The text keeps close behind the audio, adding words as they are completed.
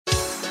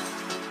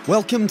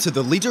Welcome to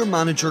the Leader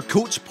Manager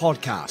Coach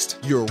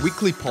Podcast, your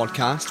weekly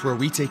podcast where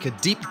we take a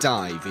deep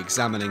dive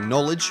examining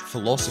knowledge,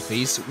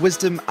 philosophies,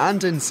 wisdom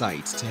and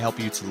insight to help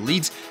you to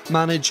lead,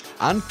 manage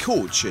and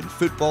coach in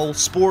football,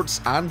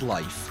 sports and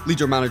life.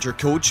 Leader Manager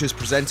Coach is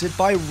presented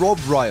by Rob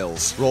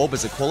Riles. Rob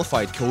is a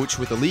qualified coach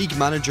with a League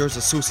Managers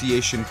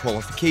Association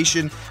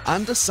qualification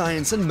and a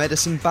science and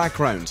medicine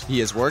background. He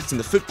has worked in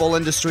the football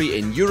industry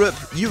in Europe,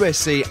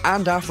 USA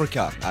and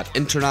Africa at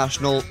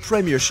international,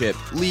 Premiership,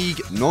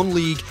 League,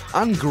 non-league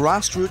and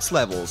grassroots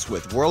levels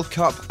with World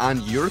Cup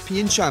and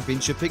European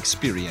Championship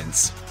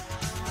experience.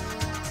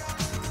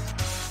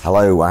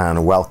 Hello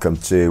and welcome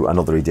to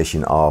another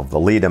edition of the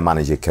Leader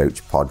Manager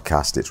Coach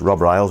Podcast. It's Rob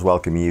Riles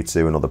welcoming you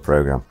to another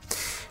programme.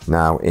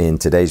 Now in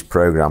today's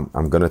programme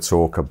I'm going to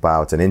talk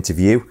about an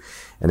interview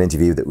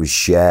that was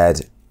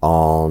shared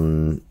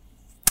on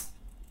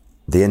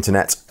the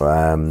internet.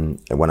 When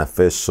I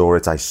first saw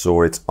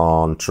it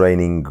on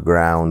Training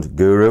Ground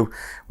Guru,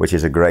 which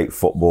is a great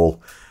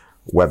football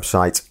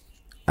website.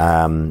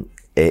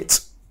 It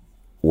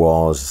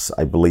was,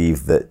 I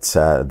believe that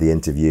the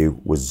interview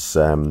was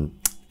done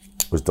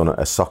at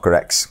a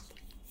SoccerX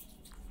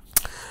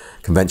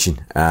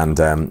convention, and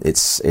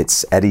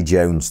it's Eddie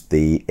Jones,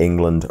 the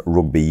England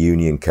Rugby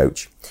Union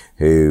coach,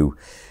 who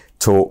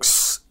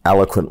talks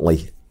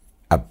eloquently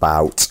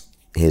about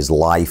his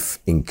life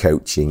in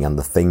coaching and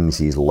the things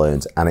he's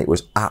learned, and it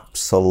was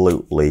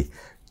absolutely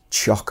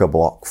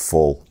chock-a-block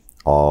full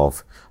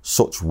of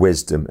such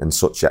wisdom and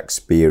such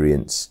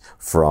experience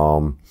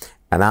from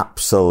an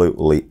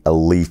absolutely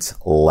elite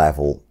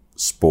level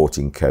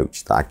sporting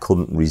coach that I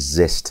couldn't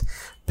resist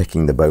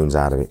picking the bones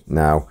out of it.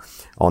 Now,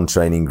 on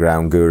Training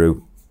Ground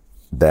Guru,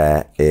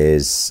 there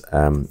is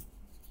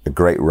a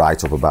great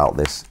write-up about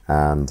this,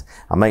 and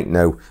I make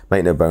no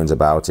bones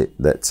about it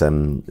that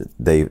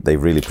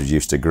they've really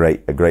produced a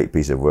great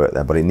piece of work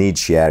there, but it needs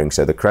sharing,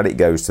 so the credit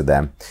goes to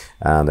them,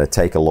 and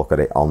take a look at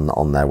it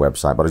on their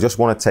website. But I just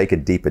want to take a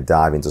deeper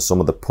dive into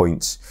some of the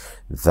points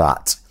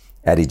that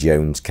Eddie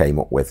Jones came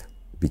up with,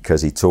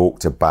 because he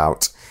talked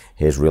about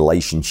his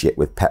relationship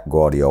with Pep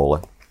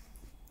Guardiola,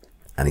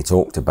 and he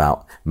talked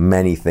about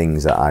many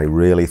things that I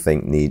really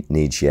think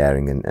need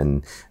sharing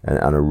and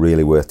are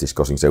really worth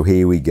discussing. So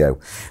here we go.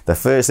 The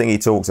first thing he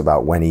talked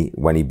about when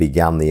he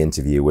began the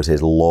interview was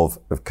his love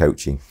of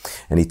coaching.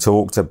 And he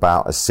talked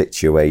about a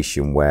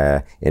situation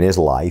where in his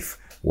life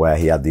where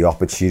he had the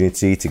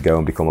opportunity to go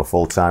and become a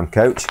full-time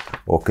coach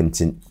or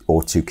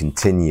to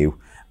continue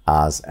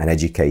as an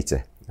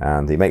educator.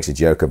 And he makes a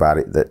joke about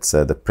it that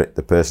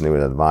the person who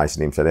was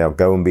advising him said, "I'll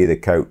go and be the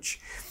coach."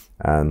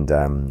 And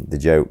the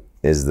joke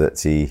is that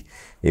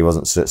he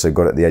wasn't so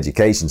good at the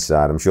education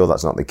side. I'm sure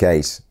that's not the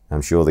case.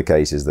 I'm sure the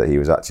case is that he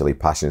was actually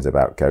passionate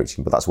about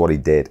coaching, but that's what he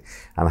did.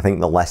 And I think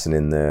the lesson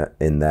in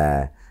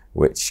there,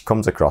 which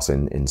comes across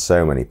in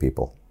so many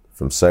people,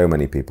 from so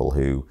many people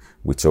who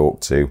we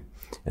talk to,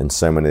 and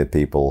so many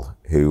people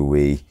who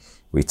we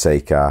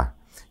take our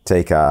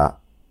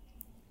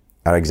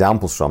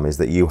examples from, is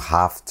that you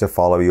have to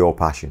follow your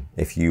passion.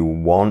 If you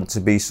want to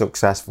be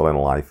successful in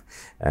life,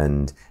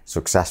 and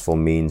successful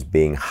means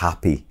being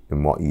happy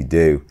in what you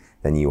do,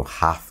 then you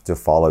have to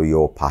follow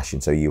your passion.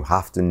 So you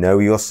have to know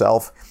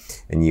yourself,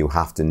 and you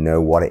have to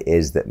know what it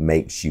is that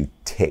makes you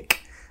tick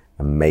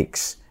and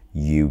makes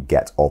you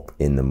get up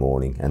in the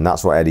morning. And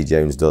that's what Eddie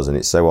Jones does. And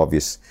it's so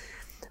obvious,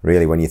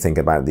 really, when you think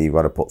about that you've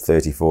got to put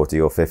 30, 40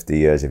 or 50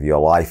 years of your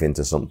life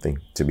into something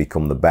to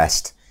become the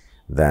best,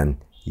 then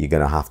you're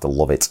going to have to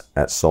love it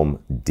at some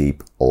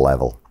deep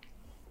level.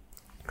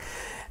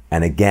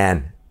 And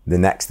again, the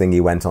next thing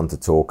he went on to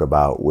talk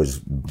about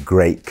was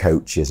great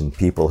coaches and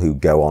people who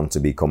go on to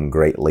become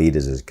great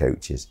leaders as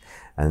coaches.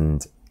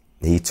 And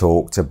he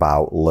talked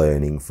about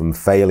learning from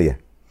failure,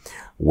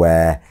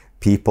 where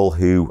people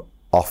who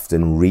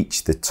often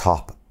reach the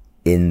top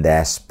in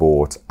their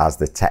sport as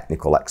the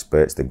technical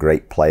experts, the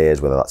great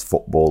players, whether that's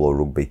football or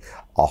rugby,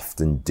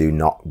 often do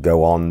not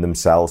go on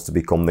themselves to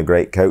become the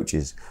great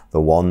coaches. The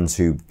ones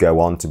who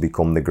go on to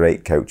become the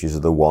great coaches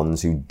are the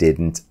ones who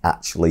didn't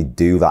actually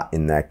do that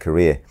in their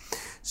career.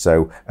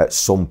 So at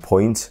some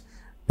point,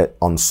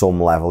 on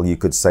some level, you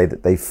could say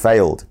that they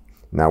failed.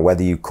 Now,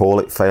 whether you call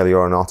it failure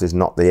or not is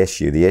not the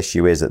issue. The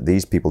issue is that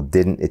these people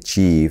didn't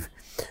achieve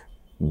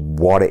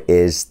what it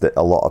is that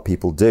a lot of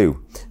people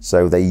do.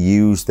 So they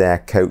use their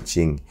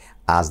coaching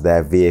as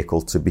their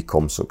vehicle to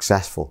become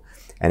successful.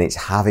 And it's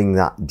having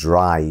that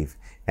drive,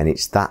 and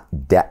it's that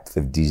depth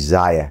of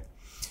desire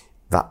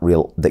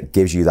that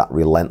gives you that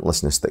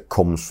relentlessness that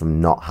comes from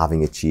not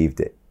having achieved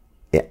it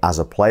as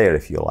a player,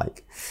 if you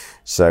like.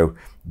 So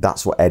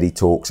that's what Eddie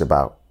talks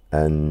about.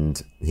 And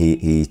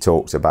he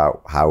talks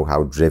about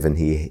how driven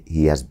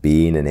he has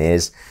been and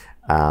is.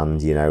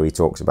 And, you know, he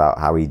talks about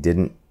how he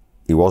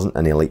wasn't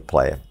an elite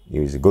player. He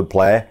was a good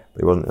player,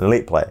 but he wasn't an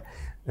elite player.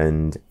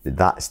 And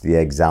that's the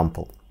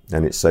example.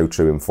 And it's so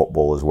true in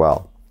football as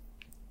well.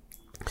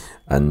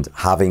 And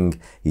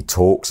he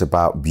talks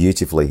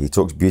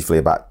beautifully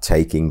about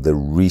taking the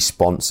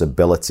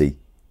responsibility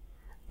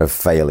of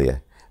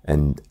failure.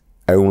 And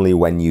only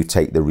when you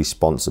take the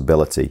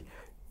responsibility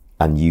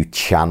and you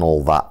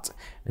channel that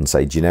and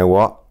say, do you know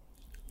what?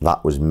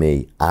 That was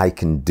me. I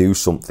can do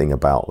something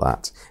about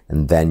that.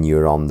 And then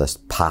you're on this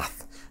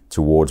path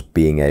towards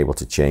being able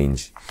to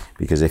change.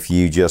 Because if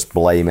you just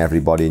blame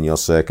everybody in your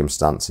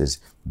circumstances,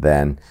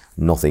 then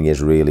nothing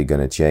is really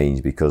going to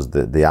change, because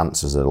the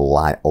answers are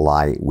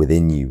lie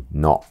within you,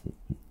 not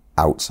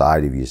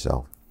outside of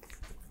yourself.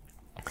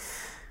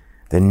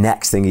 The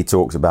next thing he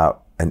talks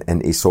about,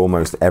 and it's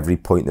almost every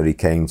point that he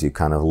came to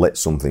kind of lit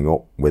something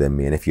up within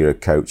me. And if you're a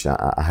coach,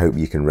 I hope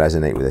you can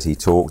resonate with this. He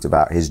talked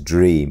about his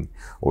dream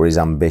or his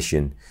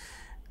ambition,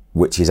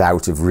 which is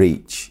out of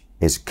reach,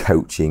 is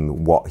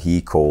coaching what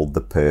he called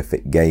the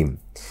perfect game.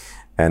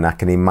 And I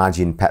can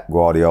imagine Pep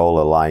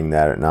Guardiola lying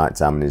there at night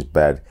time in his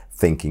bed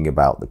thinking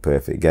about the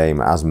perfect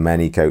game, as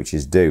many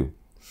coaches do.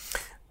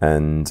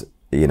 And,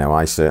 you know,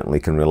 I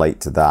certainly can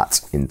relate to that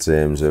in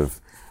terms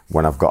of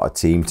when I've got a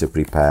team to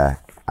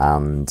prepare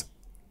and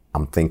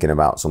I'm thinking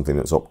about something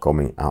that's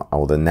upcoming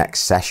or the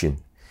next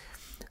session.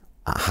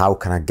 How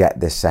can I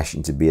get this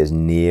session to be as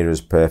near as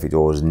perfect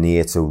or as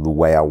near to the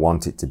way I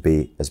want it to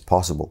be as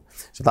possible?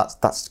 So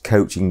that's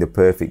coaching the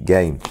perfect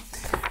game.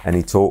 And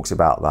he talks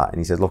about that, and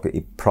he says, look,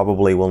 it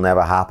probably will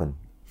never happen.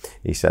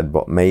 He said,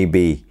 but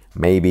maybe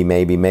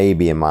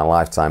in my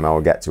lifetime I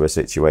will get to a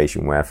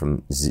situation where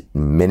from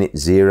minute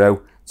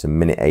 0 to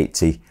minute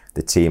 80,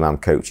 the team I'm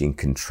coaching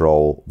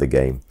control the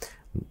game.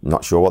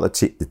 Not sure what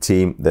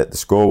the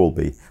score will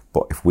be,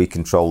 but if we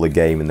control the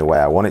game in the way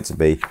I want it to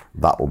be,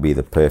 that will be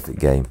the perfect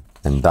game.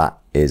 And that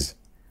is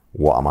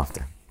what I'm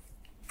after.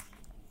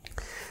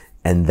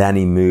 And then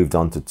he moved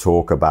on to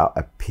talk about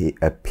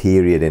a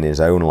period in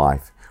his own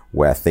life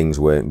where things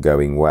weren't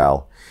going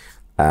well.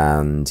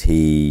 And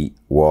he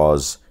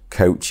was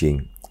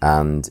coaching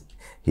and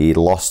he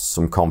lost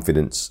some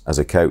confidence as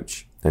a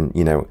coach. And,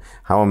 you know,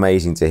 how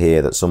amazing to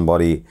hear that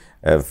somebody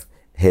of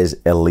his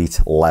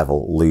elite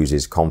level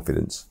loses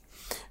confidence.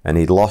 And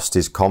he'd lost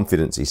his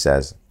confidence, he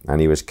says,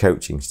 and he was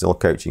still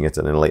coaching at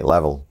an elite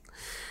level.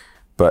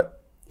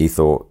 But he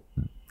thought,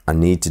 I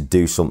need to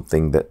do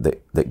something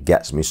that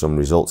gets me some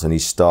results. And he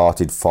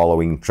started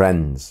following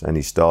trends and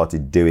he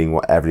started doing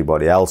what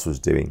everybody else was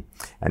doing.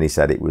 And he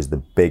said it was the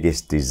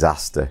biggest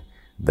disaster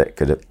that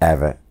could have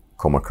ever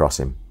come across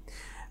him.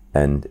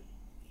 And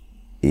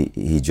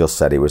he just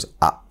said it was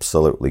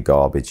absolutely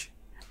garbage.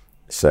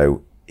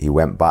 So he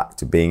went back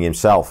to being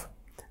himself.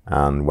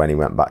 And when he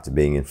went back to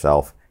being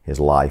himself, his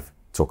life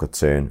took a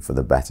turn for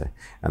the better.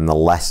 And the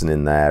lesson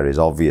in there is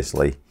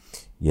obviously,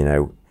 you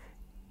know,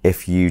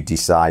 if you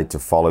decide to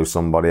follow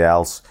somebody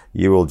else,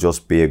 you will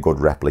just be a good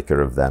replica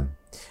of them.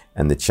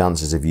 And the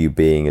chances of you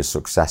being as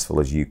successful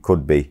as you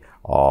could be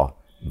are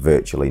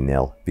virtually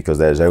nil, because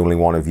there's only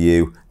one of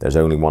you, there's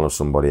only one of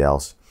somebody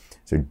else.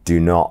 So do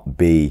not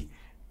be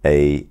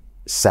a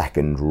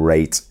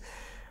second-rate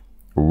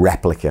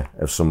replica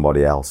of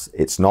somebody else.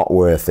 It's not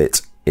worth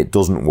it. It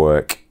doesn't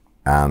work.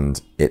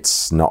 And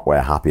it's not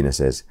where happiness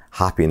is.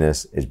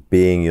 Happiness is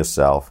being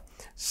yourself,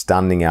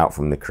 standing out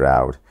from the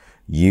crowd,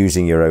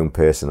 using your own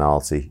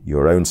personality,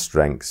 your own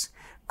strengths,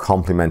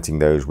 complementing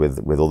those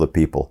with other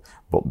people,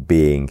 but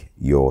being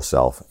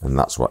yourself. And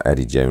that's what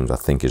Eddie Jones, I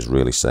think, is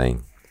really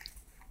saying.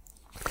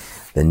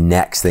 The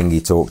next thing he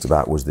talked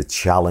about was the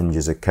challenge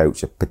as a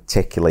coach,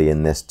 particularly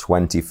in this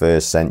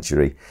 21st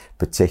century,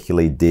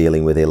 particularly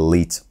dealing with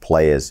elite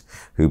players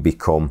who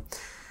become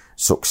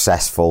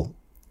successful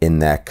in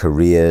their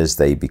careers,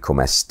 they become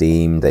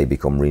esteemed, they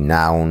become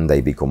renowned, they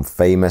become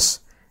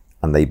famous,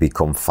 and they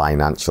become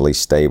financially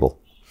stable.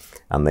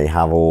 And they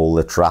have all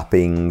the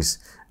trappings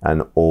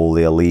and all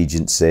the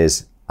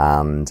allegiances,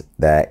 and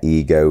their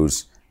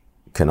egos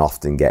can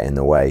often get in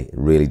the way.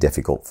 Really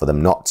difficult for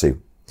them not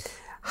to.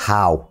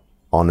 How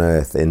on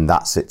earth in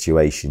that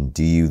situation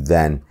do you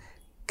then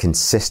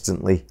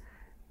consistently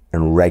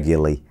and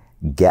regularly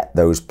get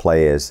those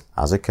players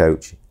as a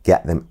coach,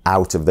 get them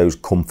out of those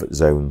comfort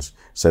zones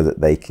so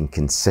that they can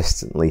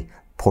consistently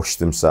push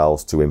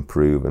themselves to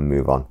improve and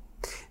move on?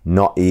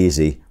 Not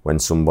easy when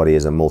somebody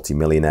is a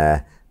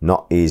multimillionaire,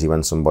 not easy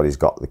when somebody's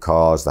got the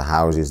cars, the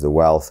houses, the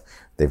wealth,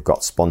 they've got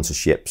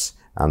sponsorships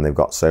and they've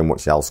got so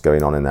much else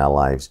going on in their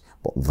lives.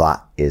 But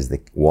that is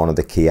one of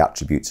the key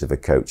attributes of a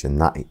coach, and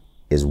that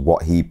is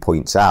what he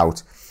points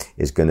out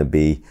is going to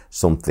be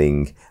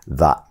something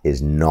that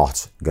is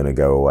not going to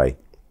go away.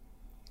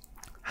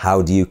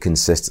 How do you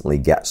consistently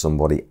get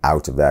somebody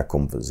out of their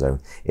comfort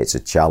zone? It's a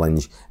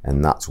challenge,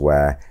 and that's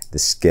where the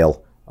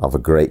skill of a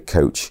great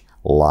coach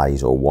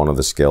lies, or one of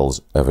the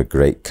skills of a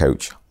great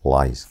coach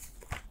lies.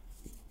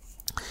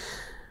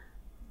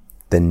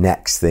 The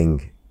next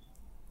thing,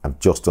 I've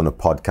just done a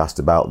podcast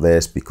about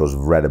this because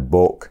I've read a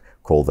book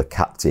called The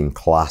Captain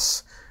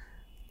Class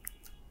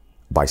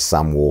by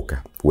Sam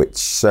Walker, which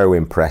so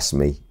impressed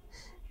me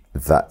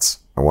that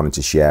I wanted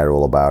to share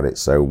all about it.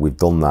 So we've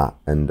done that,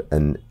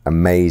 and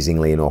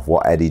amazingly enough,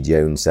 what Eddie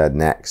Jones said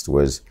next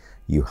was,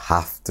 you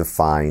have to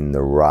find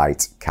the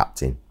right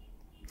captain.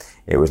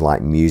 It was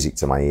like music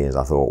to my ears.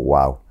 I thought,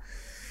 wow.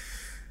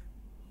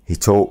 He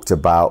talked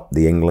about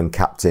the England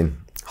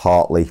captain,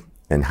 Hartley,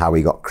 and how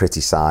he got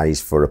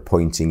criticised for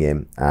appointing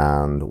him,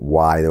 and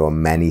why there were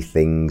many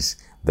things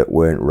that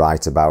weren't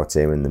right about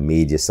him, and the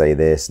media say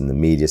this and the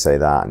media say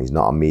that, and he's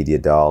not a media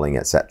darling,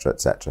 etc.,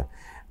 etc.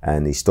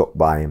 And he stuck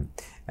by him,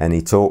 and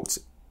he talked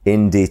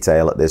in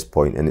detail at this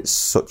point, and it's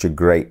such a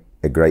great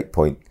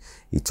point.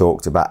 He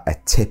talked about a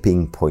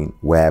tipping point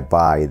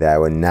whereby there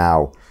were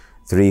now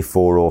 3,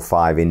 4 or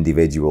 5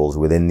 individuals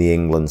within the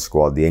England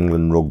squad, the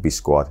England rugby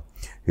squad,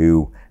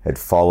 who had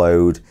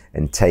followed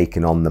and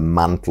taken on the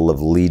mantle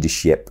of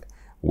leadership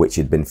which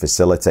had been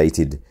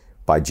facilitated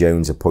by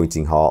Jones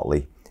appointing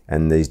Hartley.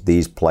 And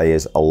these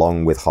players,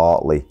 along with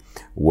Hartley,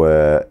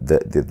 were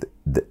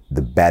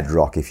the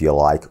bedrock, if you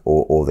like,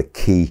 or the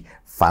key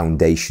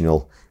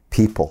foundational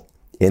people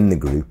in the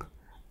group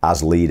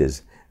as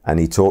leaders. And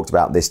he talked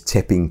about this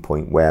tipping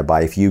point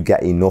whereby if you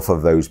get enough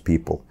of those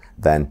people,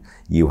 then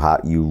you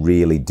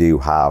really do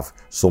have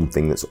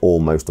something that's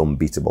almost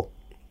unbeatable.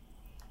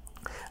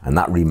 And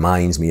that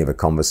reminds me of a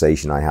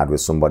conversation I had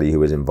with somebody who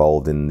was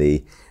involved in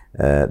the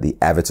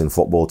Everton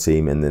football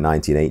team in the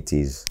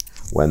 1980s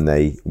when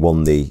they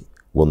won the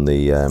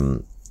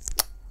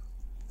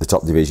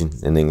top division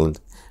in England,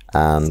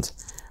 and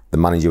the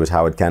manager was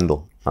Howard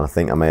Kendall. And I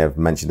think I may have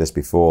mentioned this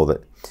before,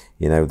 that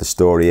the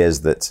story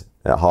is that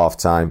at half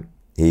time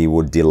he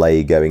would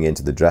delay going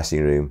into the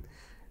dressing room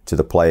to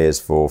the players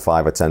for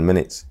 5 or 10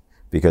 minutes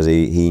because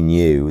he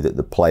knew that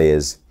the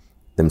players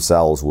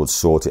themselves would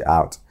sort it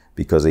out,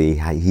 because he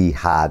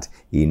had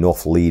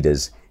enough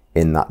leaders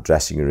in that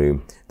dressing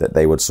room that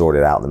they would sort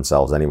it out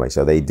themselves anyway.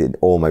 So they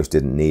almost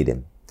didn't need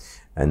him.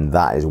 And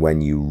that is when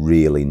you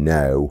really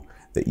know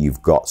that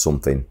you've got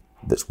something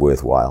that's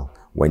worthwhile,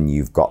 when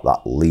you've got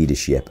that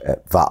leadership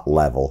at that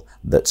level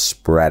that's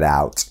spread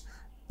out,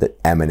 that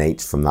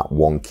emanates from that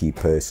one key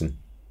person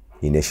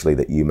initially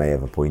that you may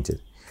have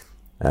appointed.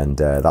 And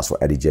that's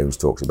what Eddie Jones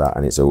talks about,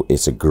 and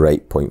it's a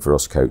great point for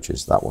us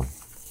coaches, that one.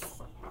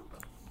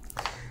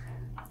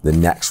 The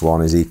next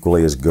one is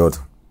equally as good.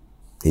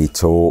 He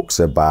talks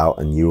about,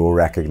 and you will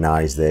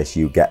recognise this,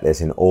 you get this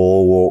in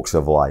all walks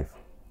of life,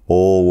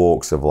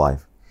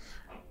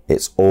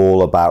 it's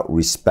all about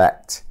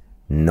respect,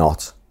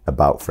 not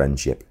about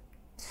friendship.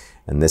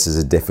 And this is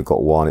a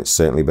difficult one. It's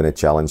certainly been a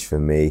challenge for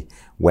me.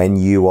 When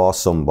you are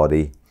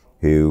somebody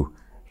who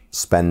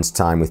spends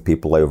time with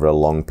people over a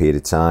long period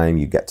of time,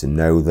 you get to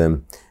know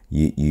them,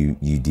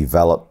 you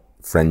develop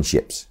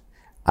friendships.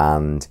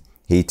 And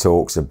he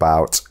talks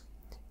about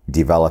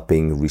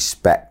developing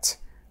respect,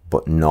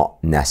 but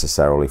not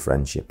necessarily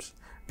friendships.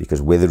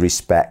 Because with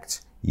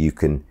respect, you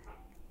can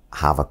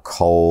have a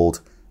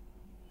cold,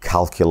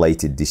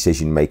 calculated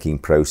decision-making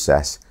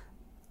process,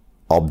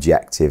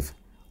 objective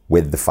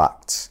with the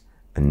facts,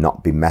 and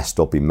not be messed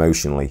up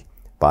emotionally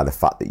by the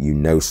fact that you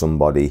know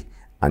somebody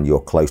and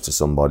you're close to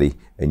somebody,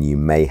 and you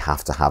may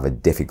have to have a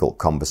difficult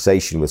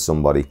conversation with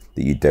somebody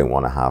that you don't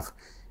want to have.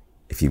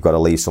 If you've got to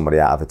leave somebody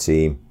out of a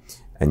team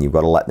and you've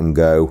got to let them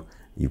go,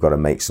 you've got to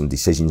make some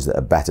decisions that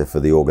are better for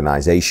the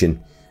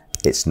organisation.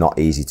 It's not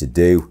easy to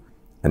do,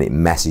 and it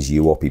messes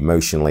you up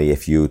emotionally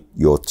if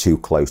you're too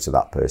close to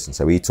that person.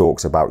 So he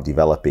talks about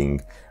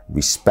developing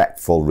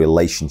respectful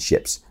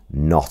relationships,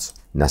 not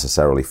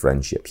necessarily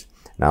friendships.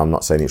 Now, I'm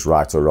not saying it's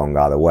right or wrong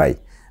either way.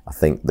 I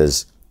think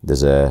there's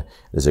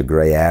a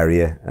grey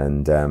area,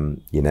 and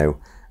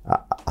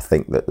I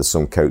think that there's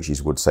some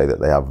coaches would say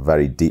that they have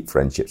very deep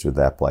friendships with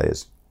their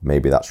players.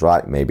 Maybe that's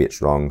right, maybe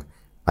it's wrong.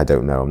 I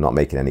don't know. I'm not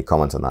making any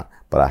comment on that,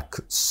 but I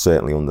could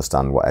certainly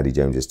understand what Eddie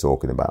Jones is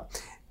talking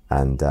about.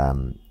 And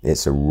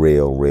it's a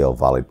real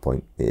valid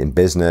point in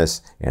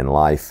business, in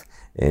life,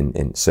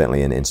 in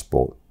certainly in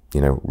sport.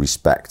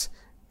 Respect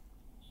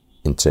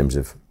in terms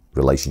of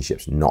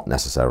relationships, not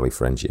necessarily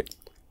friendship.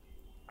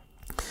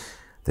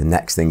 The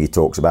next thing he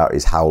talks about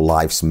is how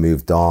life's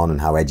moved on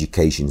and how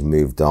education's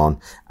moved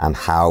on, and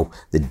how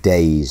the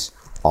days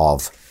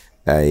of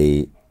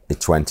a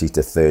 20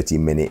 to 30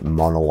 minute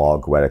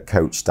monologue where a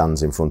coach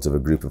stands in front of a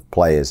group of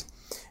players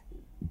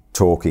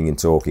talking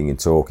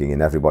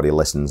and everybody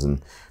listens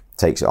and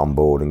takes it on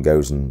board and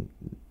goes and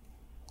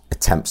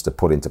attempts to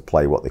put into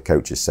play what the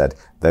coach has said.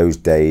 Those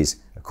days,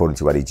 according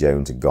to Eddie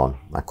Jones, are gone.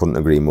 I couldn't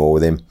agree more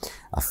with him.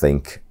 I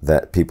think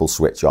that people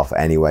switch off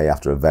anyway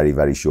after a very,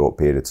 very short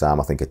period of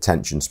time. I think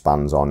attention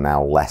spans are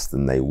now less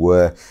than they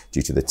were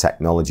due to the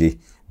technology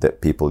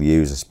that people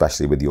use,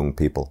 especially with young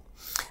people.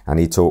 And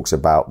he talks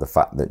about the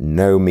fact that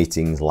no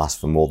meetings last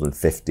for more than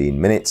 15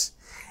 minutes.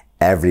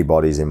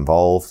 Everybody's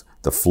involved.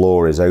 The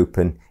floor is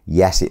open.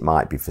 Yes, it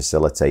might be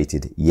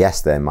facilitated.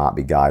 Yes, there might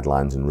be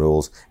guidelines and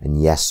rules.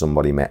 And yes,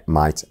 somebody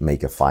might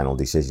make a final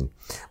decision.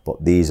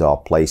 But these are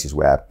places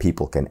where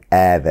people can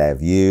air their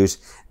views.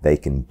 They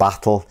can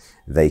battle.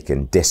 They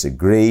can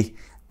disagree.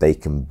 They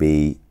can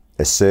be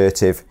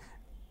assertive.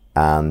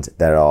 And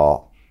there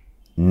are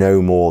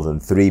no more than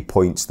 3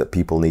 points that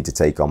people need to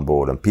take on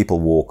board. And people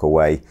walk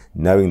away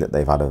knowing that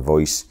they've had a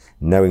voice,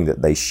 knowing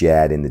that they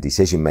shared in the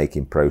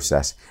decision-making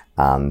process,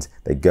 and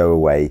they go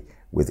away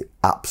with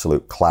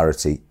absolute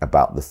clarity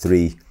about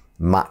the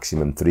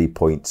maximum 3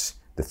 points,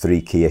 the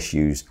 3 key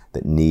issues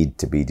that need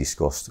to be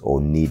discussed or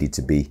needed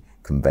to be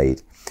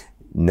conveyed.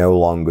 No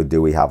longer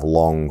do we have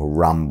long,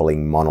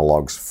 rambling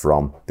monologues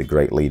from the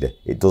great leader.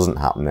 It doesn't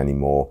happen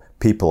anymore.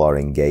 People are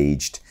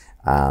engaged,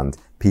 and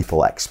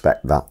people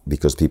expect that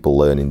because people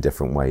learn in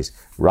different ways.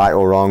 Right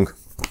or wrong,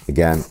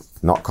 again,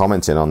 not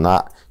commenting on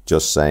that,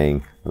 just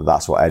saying that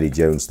that's what Eddie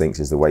Jones thinks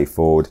is the way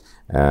forward,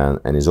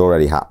 and is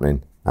already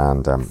happening.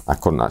 And I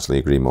couldn't actually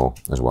agree more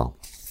as well.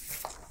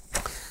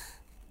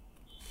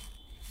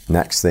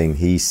 Next thing,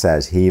 he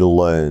says he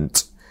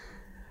learnt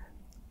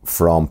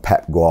from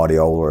Pep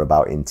Guardiola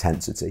about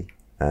intensity,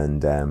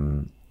 and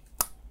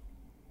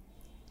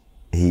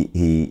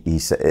he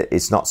said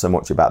it's not so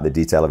much about the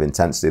detail of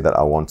intensity that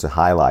I want to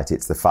highlight.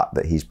 It's the fact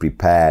that he's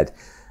prepared.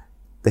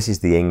 This is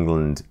the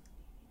England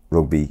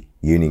rugby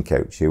union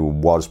coach who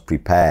was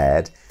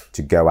prepared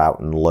to go out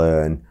and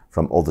learn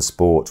from other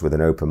sports with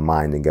an open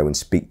mind and go and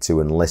speak to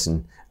and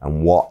listen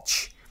and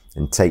watch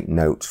and take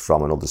notes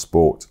from another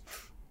sport.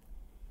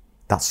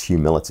 That's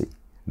humility.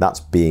 That's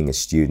being a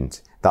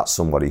student. That's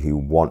somebody who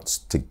wants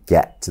to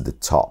get to the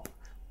top,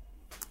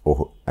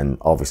 and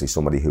obviously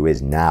somebody who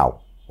is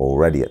now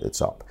already at the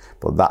top.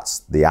 But that's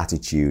the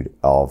attitude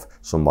of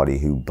somebody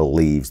who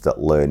believes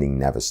that learning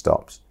never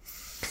stops.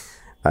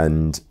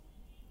 And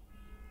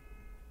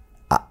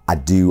I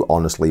do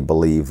honestly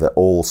believe that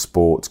all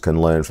sports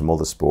can learn from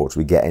other sports.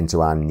 We get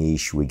into our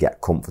niche, we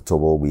get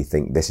comfortable, we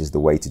think this is the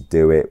way to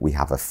do it. We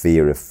have a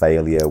fear of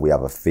failure, we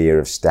have a fear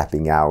of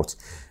stepping out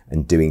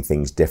and doing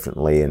things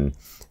differently. And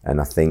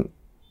I think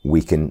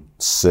we can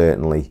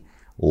certainly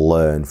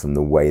learn from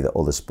the way that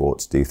other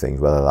sports do things,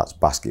 whether that's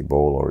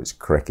basketball or it's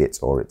cricket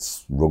or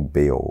it's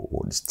rugby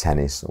or it's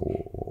tennis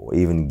or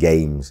even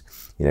games.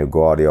 You know,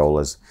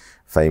 Guardiola's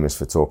famous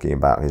for talking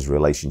about his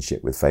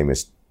relationship with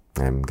famous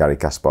Garry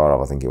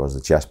Kasparov, I think it was,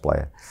 the chess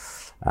player.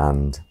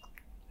 And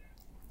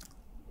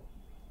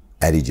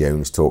Eddie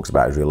Jones talks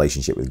about his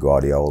relationship with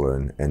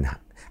Guardiola and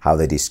how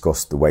they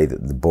discussed the way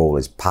that the ball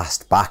is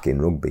passed back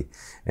in rugby,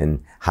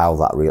 and how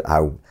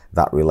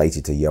that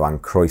related to Johan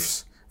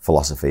Cruyff's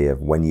philosophy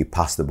of when you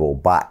pass the ball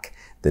back,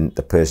 then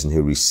the person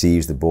who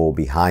receives the ball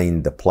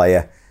behind the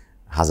player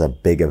has a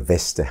bigger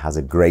vista, has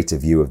a greater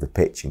view of the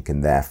pitch, and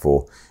can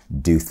therefore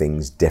do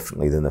things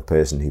differently than the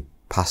person who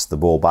passed the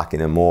ball back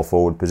in a more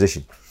forward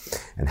position,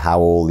 and how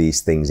all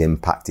these things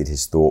impacted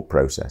his thought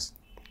process.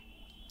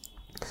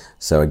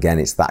 So again,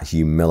 it's that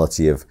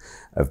humility of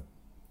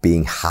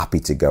being happy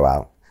to go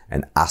out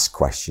and ask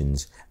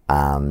questions.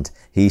 And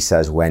he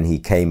says when he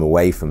came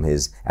away from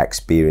his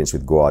experience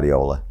with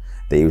Guardiola,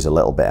 that he was a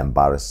little bit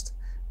embarrassed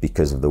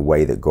because of the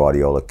way that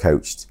Guardiola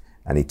coached,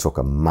 and he took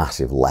a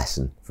massive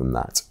lesson from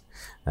that.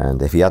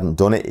 And if he hadn't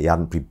done it, he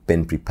hadn't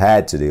been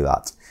prepared to do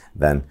that,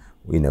 then,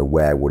 you know,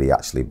 where would he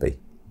actually be?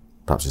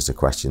 Perhaps it's a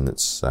question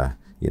that's,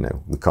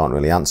 we can't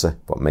really answer,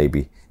 but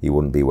maybe he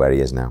wouldn't be where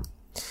he is now.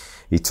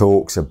 He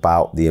talks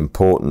about the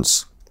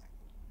importance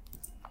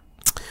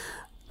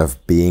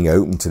of being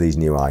open to these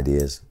new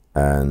ideas.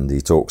 And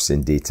he talks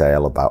in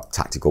detail about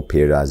tactical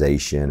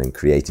periodization and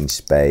creating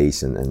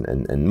space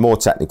and more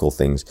technical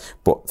things.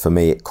 But for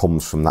me, it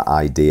comes from that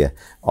idea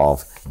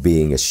of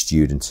being a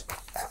student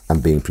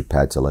and being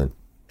prepared to learn.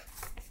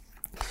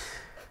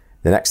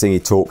 The next thing he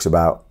talks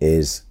about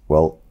is,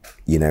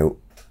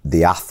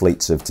 the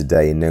athletes of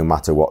today, no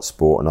matter what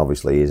sport, and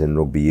obviously is in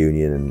rugby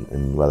union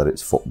and whether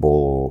it's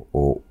football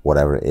or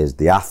whatever it is,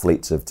 the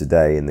athletes of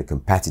today and the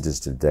competitors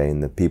today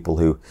and the people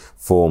who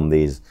form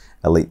these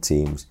elite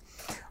teams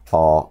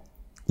are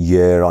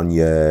year on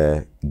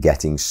year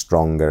getting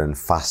stronger and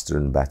faster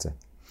and better.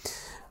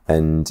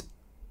 And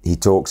he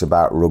talks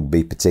about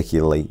rugby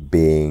particularly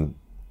being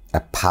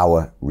a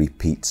power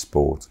repeat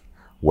sport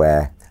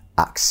where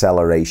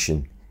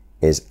acceleration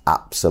is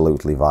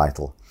absolutely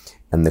vital.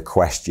 And the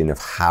question of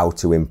how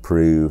to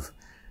improve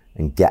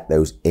and get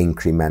those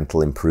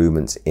incremental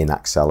improvements in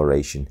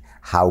acceleration.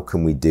 How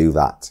can we do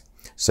that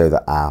so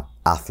that our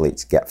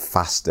athletes get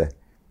faster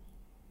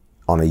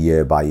on a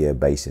year-by-year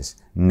basis?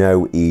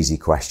 No easy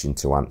question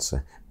to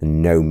answer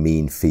and no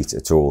mean feat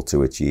at all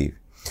to achieve.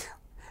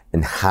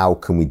 And how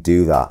can we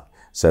do that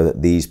so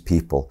that these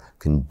people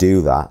can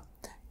do that,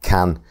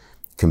 can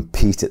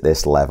compete at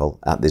this level,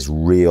 at this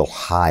real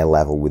high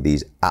level with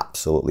these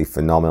absolutely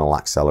phenomenal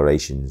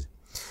accelerations?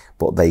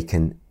 But they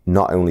can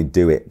not only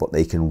do it, but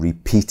they can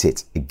repeat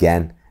it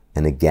again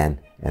and again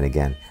and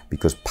again,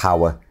 because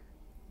power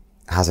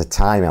has a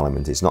time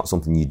element. It's not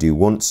something you do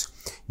once.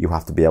 You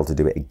have to be able to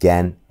do it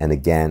again and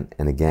again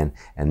and again.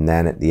 And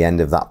then at the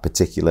end of that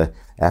particular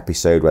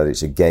episode, whether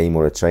it's a game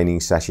or a training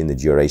session, the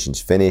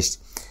duration's finished,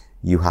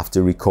 you have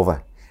to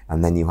recover.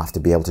 And then you have to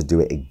be able to do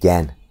it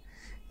again.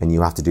 And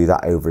you have to do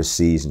that over a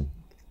season,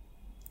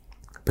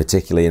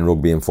 particularly in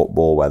rugby and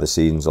football, where the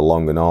seasons are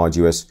long and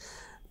arduous,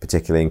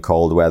 particularly in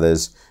cold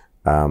weathers,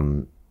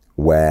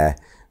 where,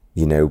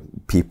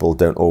 people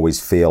don't always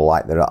feel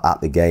like they're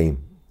at the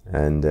game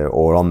and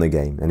or on the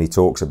game. And he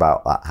talks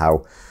about that,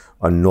 how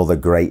another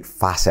great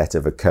facet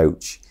of a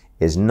coach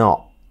is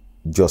not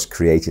just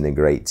creating a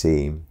great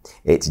team,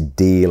 it's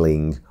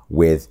dealing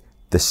with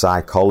the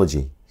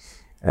psychology.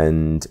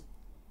 And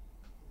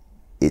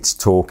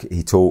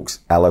he talks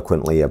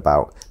eloquently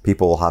about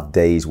people have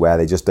days where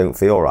they just don't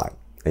feel right.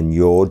 And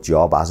your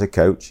job as a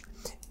coach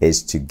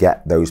is to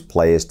get those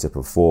players to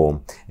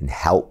perform and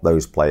help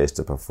those players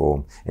to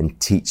perform and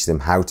teach them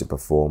how to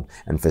perform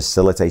and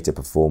facilitate a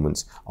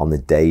performance on the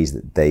days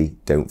that they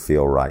don't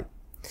feel right.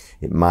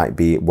 It might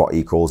be what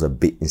he calls a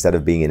B. Instead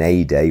of being an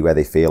A day where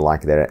they feel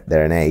like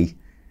they're an A,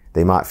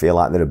 they might feel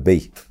like they're a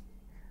B.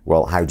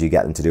 Well, how do you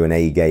get them to do an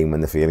A game when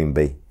they're feeling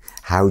B?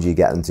 How do you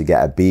get them to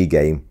get a B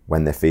game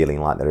when they're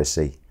feeling like they're a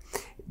C?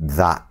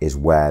 That is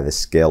where the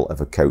skill of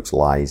a coach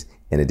lies,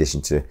 in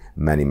addition to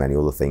many, many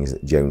other things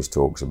that Jones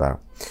talks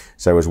about.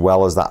 So as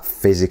well as that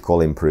physical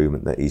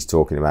improvement that he's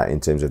talking about in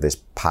terms of this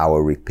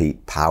power,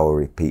 repeat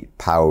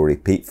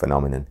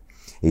phenomenon,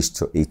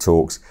 he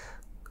talks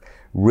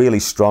really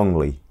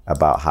strongly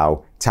about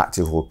how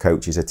tactical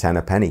coaches are 10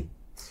 a penny,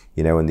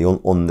 and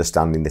the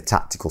understanding the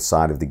tactical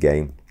side of the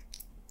game.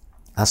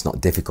 That's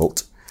not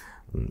difficult.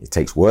 It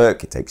takes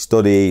work, it takes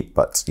study,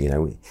 but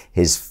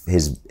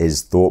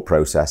his thought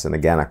process, and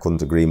again, I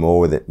couldn't agree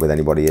more with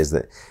anybody, is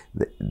that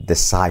the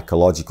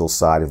psychological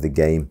side of the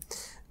game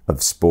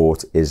of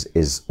sport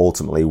is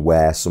ultimately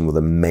where some of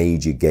the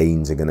major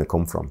gains are going to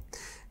come from,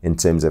 in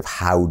terms of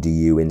how do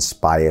you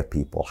inspire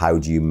people, how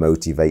do you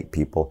motivate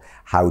people,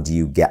 how do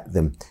you get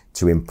them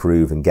to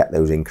improve and get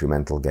those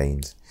incremental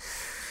gains.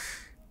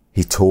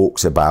 He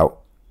talks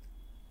about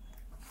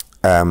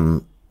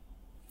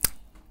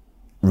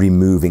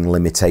removing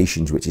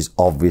limitations, which is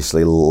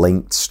obviously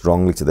linked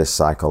strongly to this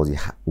psychology.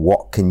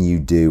 What can you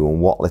do, and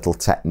what little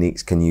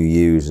techniques can you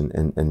use,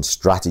 and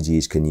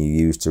strategies can you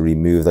use to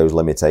remove those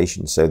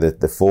limitations? So that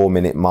the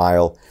 4-minute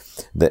mile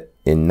that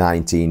in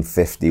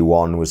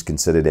 1951 was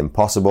considered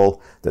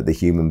impossible, that the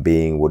human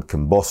being would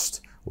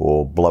combust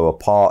or blow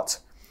apart,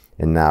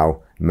 and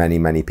now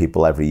many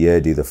people every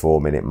year do the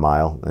 4-minute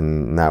mile,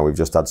 and now we've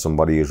just had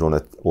somebody who's run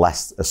a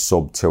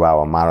sub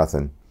 2-hour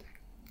marathon.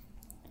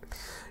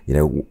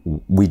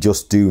 We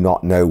just do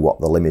not know what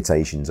the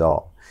limitations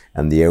are.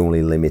 And the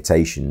only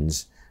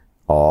limitations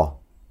are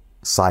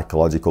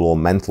psychological or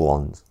mental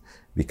ones,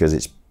 because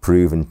it's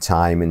proven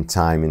time and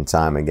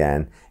time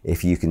again,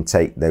 if you can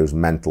take those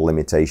mental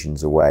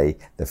limitations away,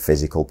 the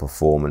physical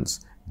performance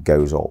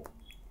goes up.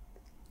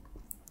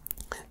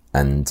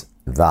 And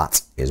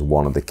that is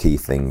one of the key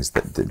things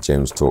that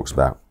Jones talks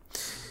about.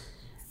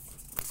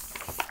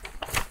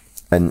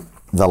 And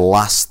the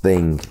last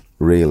thing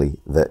really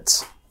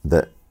that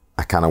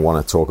I kind of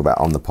want to talk about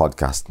on the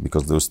podcast,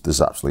 because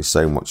there's absolutely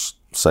so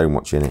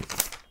much in it,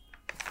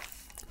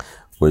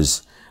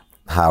 was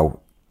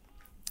how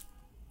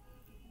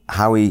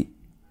he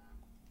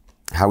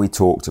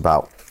talked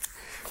about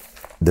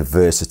the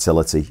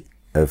versatility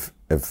of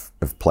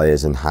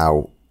players and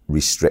how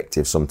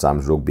restrictive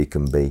sometimes rugby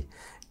can be.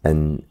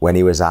 And when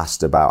he was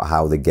asked about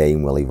how the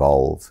game will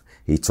evolve,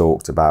 he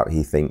talked about,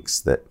 he thinks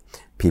that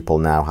people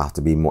now have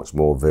to be much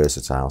more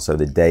versatile. So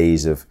the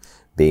days of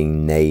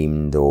being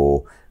named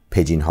or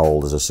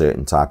pigeonholed as a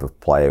certain type of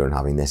player and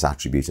having this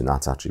attribute and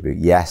that attribute,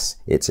 yes,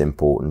 it's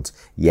important.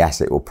 Yes,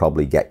 it will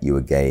probably get you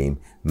a game,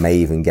 may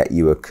even get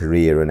you a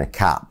career and a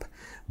cap.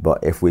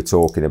 But if we're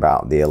talking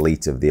about the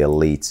elite of the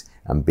elite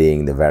and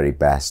being the very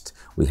best,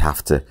 we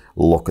have to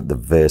look at the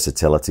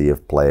versatility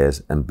of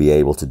players and be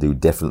able to do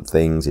different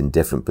things in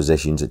different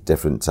positions at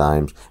different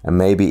times, and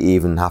maybe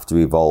even have to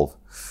evolve.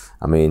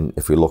 I mean,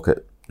 if we look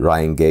at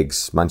Ryan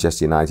Giggs,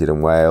 Manchester United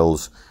and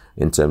Wales,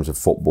 in terms of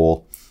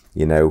football,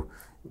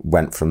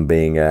 went from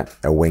being a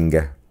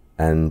winger,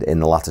 and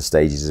in the latter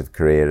stages of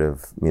career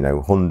of,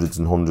 hundreds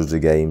and hundreds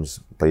of games,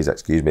 please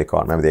excuse me, I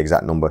can't remember the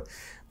exact number,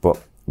 but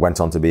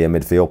went on to be a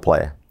midfield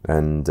player.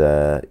 And,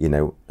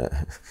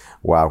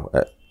 wow,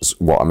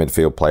 what a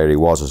midfield player he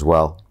was as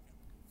well.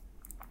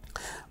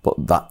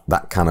 But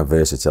that kind of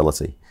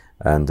versatility.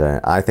 And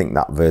I think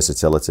that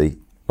versatility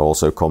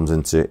also comes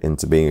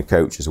into being a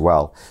coach as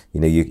well.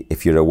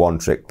 If you're a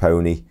one-trick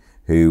pony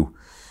who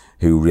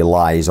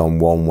relies on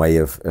one way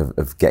of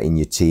getting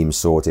your team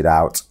sorted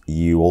out,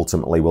 you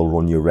ultimately will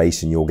run your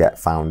race and you'll get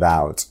found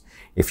out.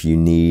 If you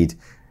need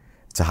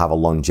to have a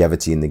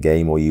longevity in the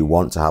game, or you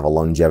want to have a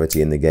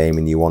longevity in the game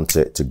and you want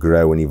it to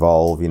grow and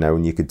evolve,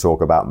 and you could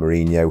talk about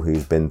Mourinho,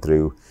 who's been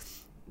through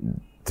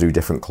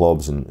different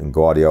clubs, and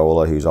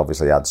Guardiola, who's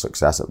obviously had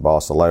success at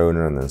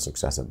Barcelona and then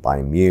success at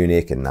Bayern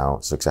Munich and now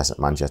success at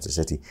Manchester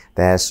City.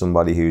 There's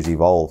somebody who's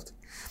evolved.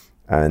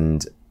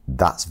 And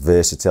that's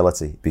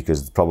versatility,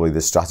 because probably the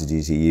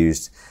strategies he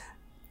used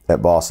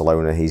at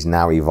Barcelona, he's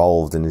now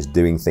evolved and is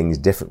doing things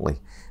differently.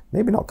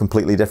 Maybe not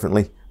completely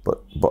differently,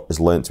 but has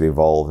learned to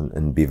evolve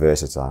and be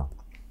versatile.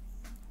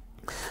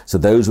 So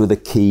those were the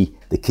key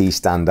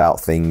standout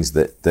things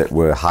that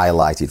were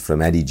highlighted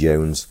from Eddie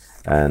Jones,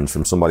 and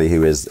from somebody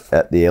who is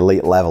at the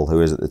elite level,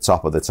 who is at the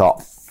top of the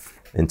top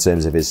in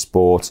terms of his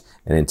sport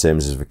and in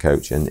terms of a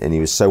coach. And he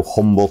was so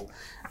humble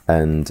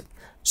and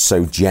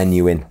so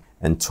genuine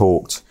and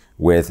talked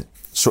with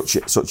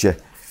such a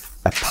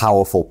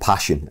powerful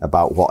passion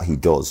about what he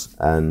does.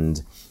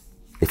 And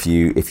if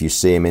you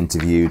see him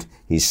interviewed,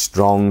 he's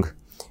strong,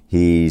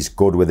 he's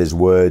good with his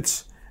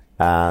words,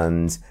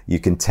 and you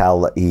can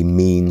tell that he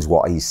means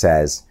what he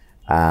says,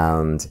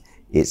 and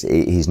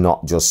he's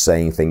not just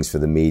saying things for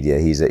the media.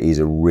 He's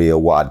a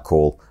real, what I'd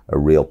call a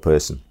real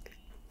person.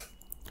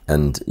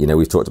 And, you know,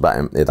 we've talked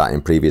about that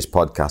in previous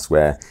podcasts,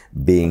 where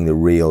being the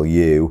real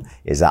you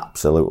is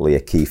absolutely a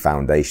key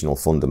foundational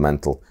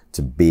fundamental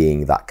to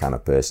being that kind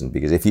of person.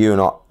 Because if you're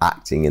not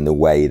acting in the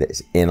way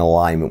that's in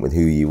alignment with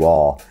who you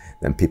are,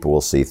 then people will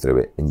see through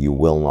it, and you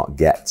will not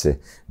get to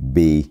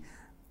be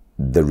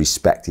the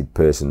respected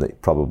person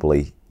that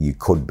probably you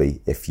could be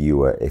if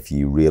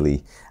you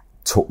really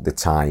took the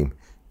time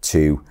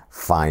to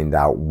find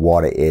out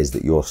what it is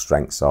that your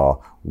strengths are,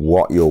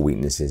 what your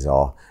weaknesses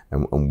are,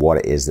 and what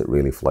it is that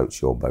really floats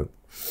your boat.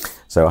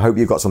 So I hope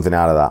you've got something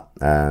out of that,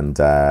 and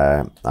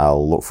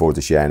I'll look forward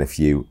to sharing a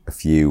few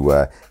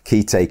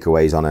key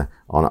takeaways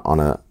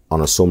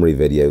on a summary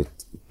video.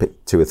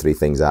 Pick 2 or 3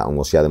 things out and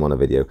we'll share them on a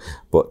video.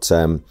 But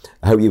I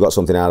hope you got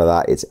something out of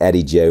that. It's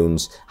Eddie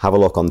Jones. Have a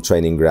look on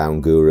Training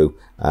Ground Guru.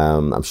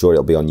 I'm sure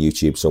it'll be on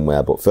YouTube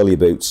somewhere, but fill your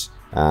boots,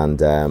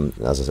 and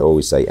as I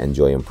always say,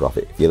 enjoy and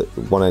profit. If you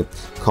want to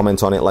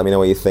comment on it, let me know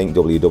what you think.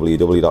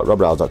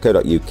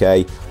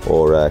 www.robrowles.co.uk,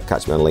 or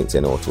catch me on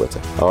LinkedIn or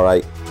Twitter. All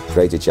right,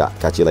 great to chat.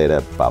 Catch you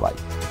later. Bye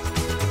bye.